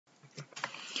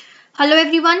Hello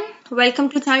everyone, welcome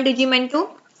to channel Digimento.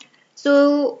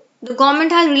 So the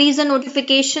government has released a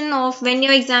notification of when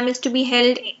your exam is to be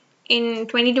held in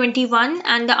 2021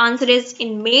 and the answer is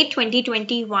in May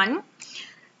 2021.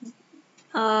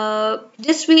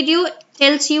 This video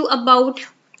tells you about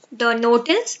the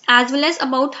notice as well as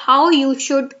about how you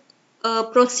should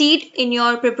proceed in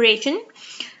your preparation.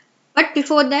 But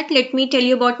before that, let me tell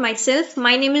you about myself.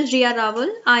 My name is Riya Rawal.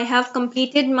 I have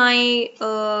completed my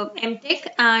MTech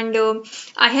and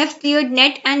I have cleared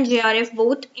NET and JRF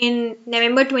both in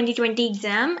November 2020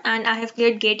 exam and I have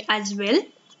cleared GATE as well.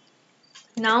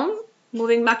 Now,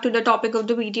 moving back to the topic of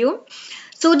the video.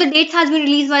 So the date has been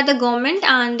released by the government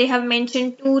and they have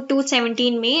mentioned 2 to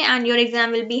 17 May and your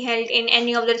exam will be held in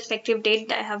any of the respective date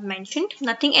that I have mentioned.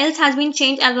 Nothing else has been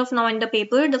changed as of now in the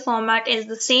paper. The format is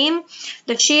the same,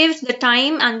 the shifts, the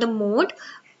time and the mode,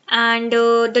 and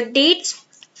the dates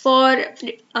for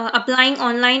applying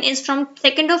online is from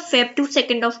 2nd of Feb to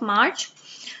 2nd of March.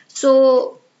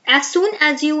 So as soon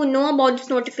as you know about this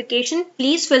notification,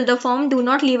 please fill the form. Do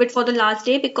not leave it for the last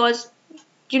day because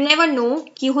you never know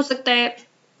कि हो सकता है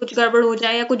कुछ गड़बड़ हो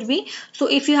जाए या कुछ भी. So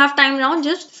if you have time now,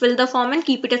 just fill the form and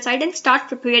keep it aside and start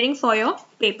preparing for your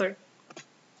paper.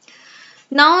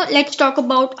 Now let's talk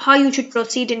about how you should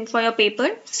proceed in for your paper.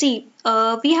 See,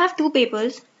 we have two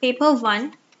papers, paper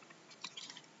 1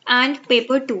 and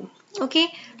paper 2. Okay,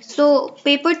 so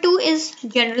paper 2 is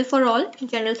general for all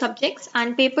general subjects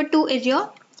and paper 2 is your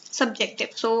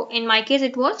subjective. So in my case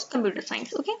it was computer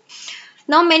science. Okay,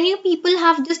 now many people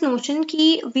have this notion कि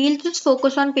we'll just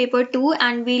focus on paper 2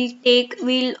 and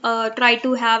we'll try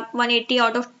to have 180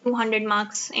 out of 200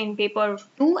 marks in paper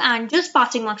 2 and just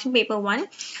passing marks in paper 1.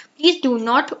 Please do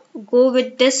not go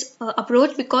with this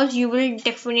approach because you will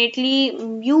definitely,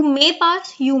 you may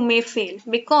pass, you may fail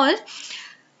because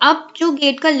अब जो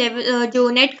gate का level जो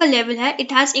net का level है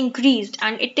it has increased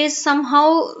and it is somehow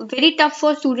very tough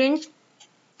for students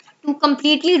to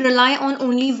completely rely on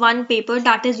only one paper,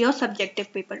 that is your subjective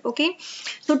paper. Okay,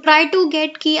 so try to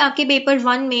get कि आपके paper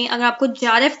 1 में अगर आपको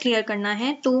JRF clear करना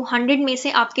है तो 100 में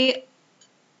से आपके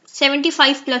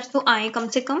 75 प्लस तो आए कम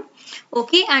से कम.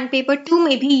 Okay, and paper 2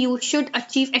 में भी you should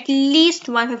achieve at least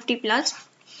 150 plus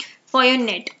for your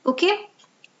net. Okay,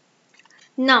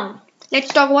 now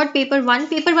let's talk about paper 1.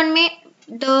 Paper 1 में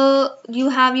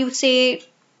you say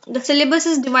the syllabus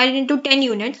is divided into 10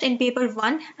 units in paper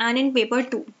 1 and in paper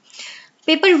 2.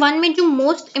 Paper 1 में जो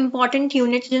most important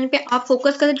units जिन पे आप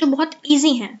focus करें जो बहुत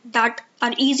easy हैं that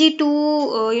are easy to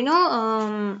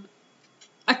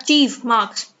achieve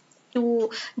marks to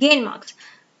gain marks,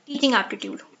 teaching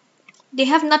aptitude, they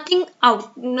have nothing out,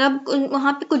 मतलब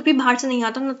वहाँ पे कुछ भी बाहर से नहीं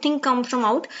आता, nothing comes from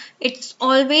out. It's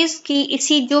always कि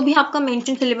इसी जो भी आपका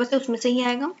मेंशन सिलेबस है उसमें से ही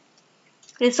आएगा.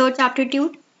 रिसर्च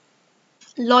एप्टीट्यूड,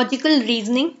 लॉजिकल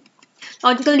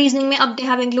रीजनिंग में अब they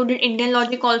have included Indian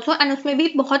logic also and उसमें भी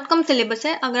बहुत कम सिलेबस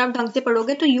है. अगर आप ढंग से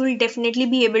पढ़ोगे तो you will definitely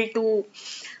be able to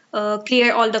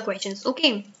clear all the questions.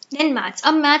 Okay, then maths.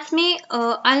 अब मैथ्स में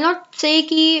आई विल नॉट से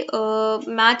कि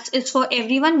maths is for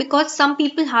everyone because some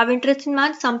people have interest in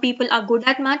maths, some people are good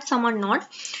at maths, some are not.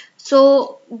 So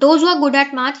those who are good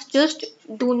at maths just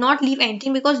do not leave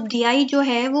anything because DI जो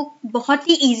है वो बहुत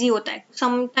ही easy होता है.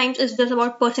 Sometimes it's just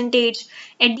about percentage,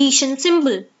 addition,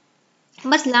 symbol.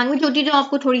 बस language होती है जो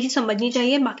आपको थोड़ी सी समझनी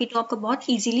चाहिए, बाकी तो आपका बहुत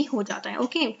इजीली हो जाता है.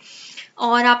 ओके,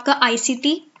 और आपका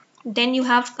ICT, then you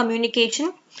have communication.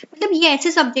 मतलब ये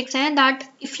ऐसे सब्जेक्ट्स हैं that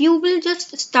if you will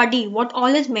just study what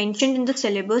all is mentioned in the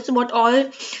syllabus, what all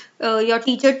your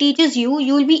teacher teaches you,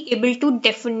 you will be able to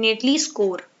definitely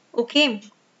score. Okay,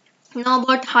 now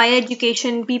about higher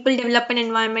education, people development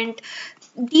environment,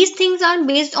 these things are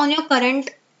based on your current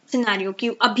scenario कि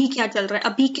अभी क्या चल रहा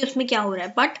है, अभी के उसमें क्या हो रहा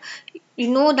है. बट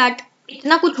यू नो दैट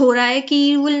इतना कुछ हो रहा है कि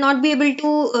you will not be able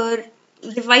to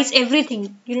revise everything,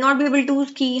 you will not be able to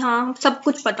कि हाँ सब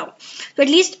कुछ पता हो. तो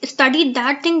एटलीस्ट स्टडी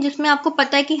दैट थिंग जिसमें आपको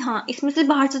पता है कि हाँ इसमें से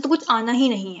बाहर से तो कुछ आना ही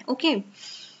नहीं है. Okay,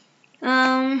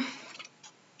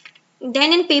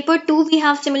 then in paper 2 we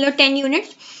have similar 10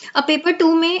 units. अब पेपर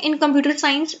 2 में इन कंप्यूटर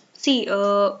साइंस सी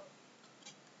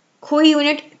कोई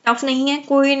यूनिट टफ नहीं है,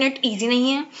 कोई यूनिट इजी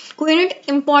नहीं है, कोई यूनिट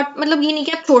मतलब ये नहीं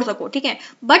कि आप छोड़ सको. ठीक है,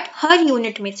 बट हर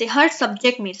यूनिट में से, हर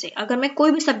सब्जेक्ट में से अगर मैं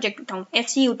कोई भी सब्जेक्ट उठाऊं,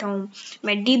 SE उठाऊं,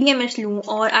 मैं DBMS लूं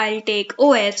और I will take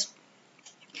OS,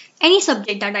 any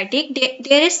subject that I take,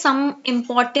 there are some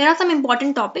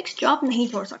important topics जो आप नहीं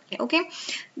छोड़ सकते. ओके,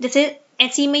 जैसे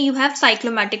SE में यू हैव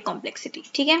साइक्लोमैटिक कॉम्प्लेक्सिटी.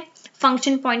 ठीक है,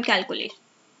 फंक्शन पॉइंट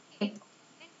कैलकुलेशन.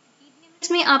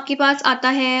 इसमें आपके पास आता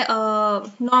है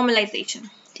नॉर्मलाइजेशन.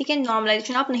 ठीक है,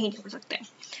 नॉर्मलाइजेशन आप नहीं छोड़ सकते.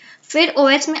 फिर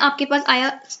OS में आपके पास आया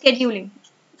स्केड्यूलिंग.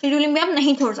 शेड्यूलिंग भी आप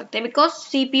नहीं छोड़ सकते, because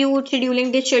CPU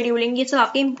scheduling, dish scheduling, ये सब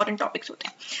आपके इंपॉर्टेंट टॉपिक्स होते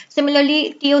हैं.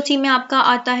 सिमिलरली TOC में आपका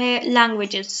आता है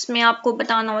लैंग्वेजेस में, आपको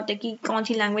बताना होता है कि कौन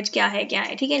सी लैंग्वेज क्या है,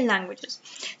 ठीक है, लैंग्वेजेस.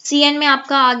 CN में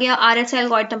आपका आ गया RSL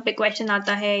एल्गोरिथम पे क्वेश्चन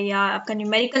आता है, या आपका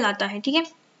न्यूमेरिकल आता है, ठीक है.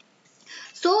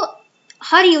 सो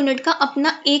हर यूनिट का अपना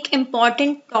एक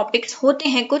इम्पॉर्टेंट टॉपिक्स होते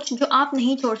हैं कुछ जो आप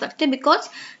नहीं छोड़ सकते, बिकॉज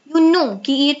यू नो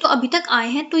कि ये तो अभी तक आए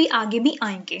हैं तो ये आगे भी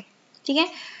आएंगे, ठीक है.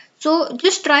 सो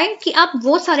जस्ट ट्राई कि आप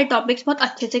वो सारे टॉपिक्स बहुत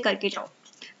अच्छे से करके जाओ.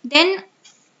 Then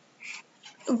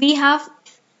we have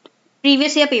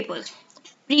previous year papers.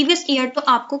 Previous year तो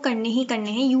आपको करने ही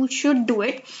करने हैं, you should do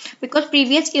it, because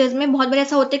previous years में बहुत बार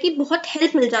ऐसा होता है कि बहुत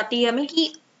हेल्प मिल जाती है हमें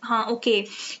कि हाँ ओके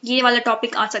ये वाला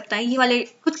टॉपिक आ सकता है, ये वाले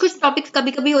कुछ टॉपिक्स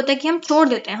कभी कभी होता है कि हम छोड़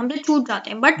देते हैं, हमसे छूट जाते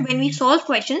हैं, but when we solve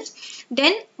questions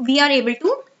then we are able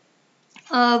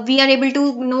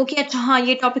to know कि अच्छा हाँ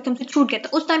ये टॉपिक हमसे छूट गया था.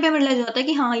 उस टाइम पे हमें लग जाता है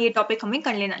कि हाँ ये टॉपिक हमें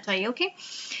कर लेना चाहिए. ओके,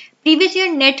 प्रीवियस ईयर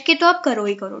नेट के तो आप करो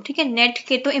ही करो, ठीक है, नेट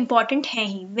के तो इम्पॉर्टेंट है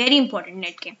ही, वेरी इंपॉर्टेंट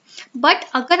नेट के. बट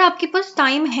अगर आपके पास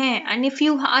टाइम है and if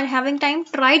you are having time,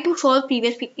 try to solve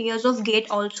previous years of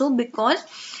gate also, because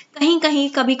कहीं कहीं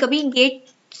कभी कभी गेट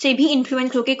से भी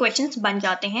इन्फ्लुएंस होके क्वेश्चंस बन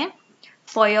जाते हैं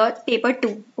for your paper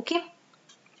 2. Okay,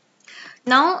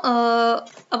 now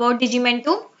about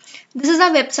Digimento. This is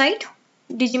our website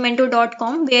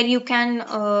digimento.com, where you can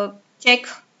check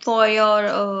for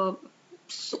your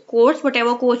course,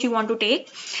 whatever course you want to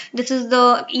take. This is the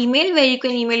email where you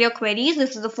can email your queries.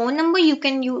 This is the phone number you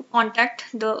can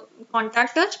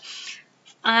contact us.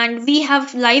 And we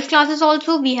have live classes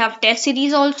also, we have test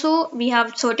series also, we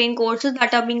have certain courses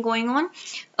that have been going on.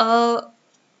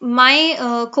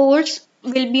 My course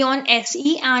will be on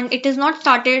SE, and it is not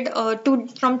started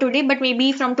from today, but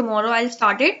maybe from tomorrow I'll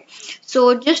start it. So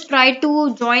just try to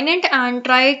join it and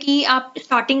try कि आप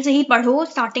starting से ही पढ़ो,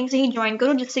 starting से ही join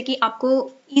करो, जिससे कि आपको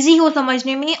easy हो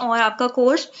समझने में और आपका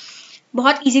course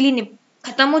बहुत easily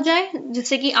खत्म हो जाए,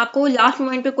 जिससे कि आपको last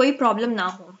moment पे कोई problem ना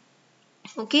हो.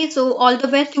 Okay, so all the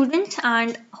best students,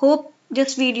 and hope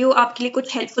this video आपके लिए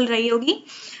कुछ helpful रही होगी.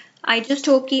 I just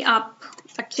hope कि आप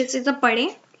अच्छे से सब पढ़ें,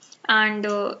 and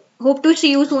hope to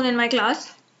see you soon in my class.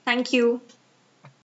 Thank you.